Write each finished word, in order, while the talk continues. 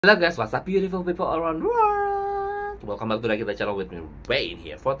Hello guys, what's up beautiful people around the world? Welcome back to the channel with me, Wayne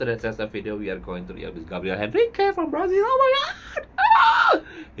here. For today's video, we are going to react with Gabriel Henrique from Brazil. Oh my god! Ah!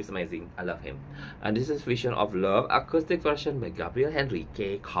 He's amazing, I love him. And this is Vision of Love, acoustic version by Gabriel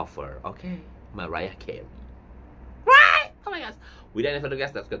Henrique cover. Okay, Mariah Carey. Right? Oh my gosh! Without any further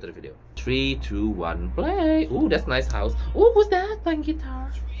guys, let's go to the video. 3, 2, 1, play! Ooh, that's nice house. Ooh, who's that playing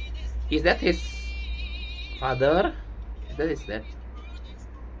guitar? Is that his father? Is that?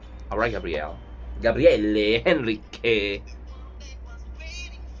 Alright, Gabriel Henrique.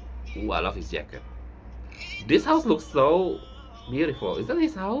 Ooh, I love his jacket. This house looks so beautiful. Is that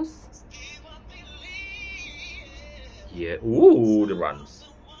his house? Yeah. Ooh, the runs.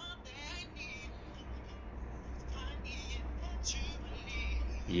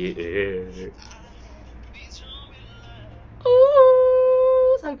 Yeah.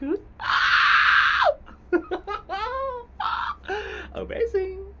 Ooh, so good.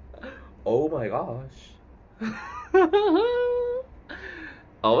 Amazing. Oh my gosh.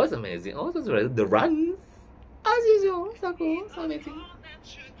 Always amazing. Always the runs. As usual. So cool. So amazing.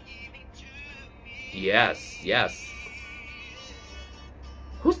 Yes. Yes.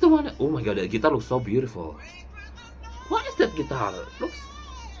 Who's the one? Oh my god, the guitar looks so beautiful. What is that guitar? Looks.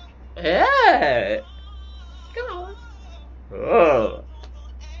 Hey! Come on. Oh.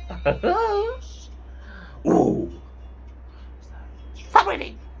 Ooh. Stop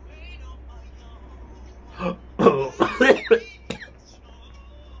reading.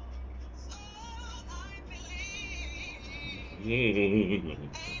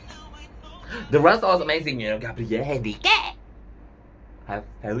 The runs are amazing, you know. Gabriel Henrique have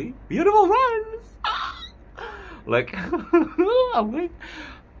very beautiful runs. Like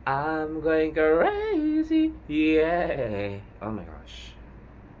I'm going crazy, yeah. Oh my gosh,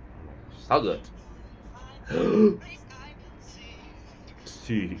 so good.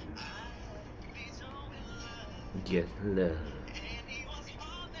 See, get love.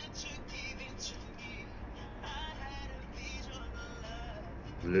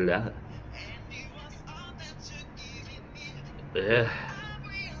 Love.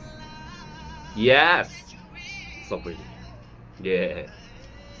 Yes, so pretty. Yeah.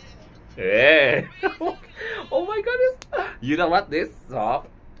 Yeah. Oh my goodness. You know what? This song,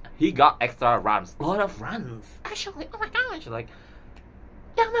 he got extra runs. A lot of runs. Actually, oh my gosh. Like,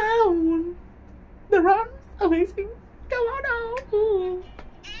 come on. The runs, amazing. Come on now. Ooh.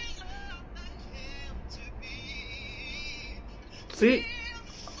 See?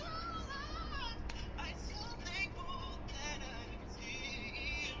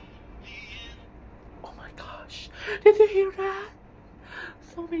 Oh my gosh. Did you hear that?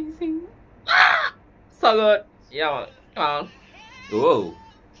 So amazing. Ah! So good. Yeah, come on. Whoa.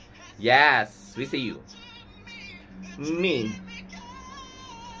 Yes, we see you. Me.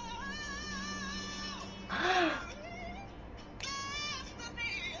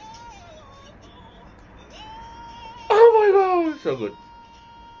 Oh my gosh, so good.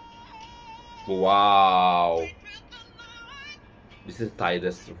 Wow. This is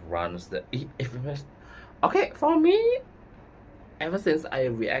tightest runs that okay, for me, ever since I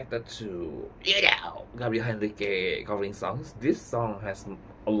reacted to, you know, Gabriel Henrique covering songs, this song has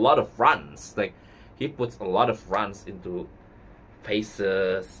a lot of runs. Like, he puts a lot of runs into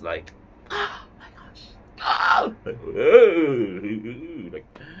faces, like, oh my gosh, oh, like,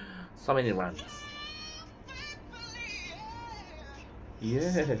 so many runs.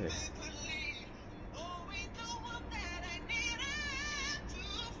 Yeah.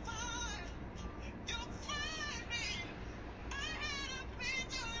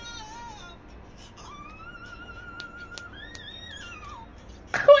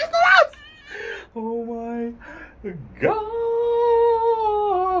 Oh my god!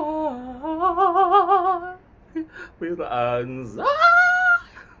 With anxiety,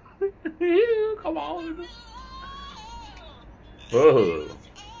 come on! Oh.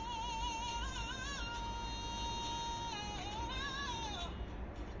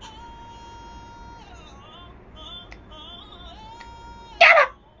 Get it!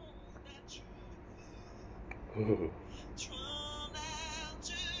 Oh.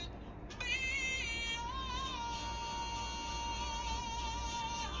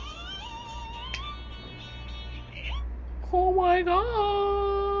 Oh my gosh!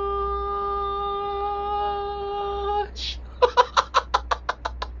 Oh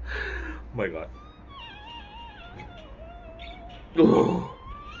my god. Oh.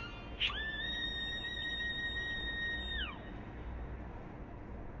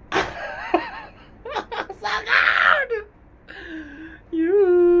 So good!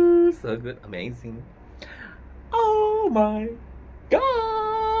 You so good, amazing. Oh my god!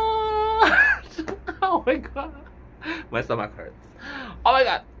 Oh my god, my stomach hurts. Oh my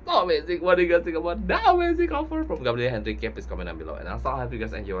god, so amazing. What do you guys think about that amazing cover from Gabriel Henrique? Please comment down below. And also, I hope you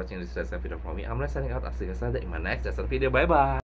guys enjoy watching this lesson video from me. I'm signing out. I'll see you guys later in my next lesson video. Bye bye.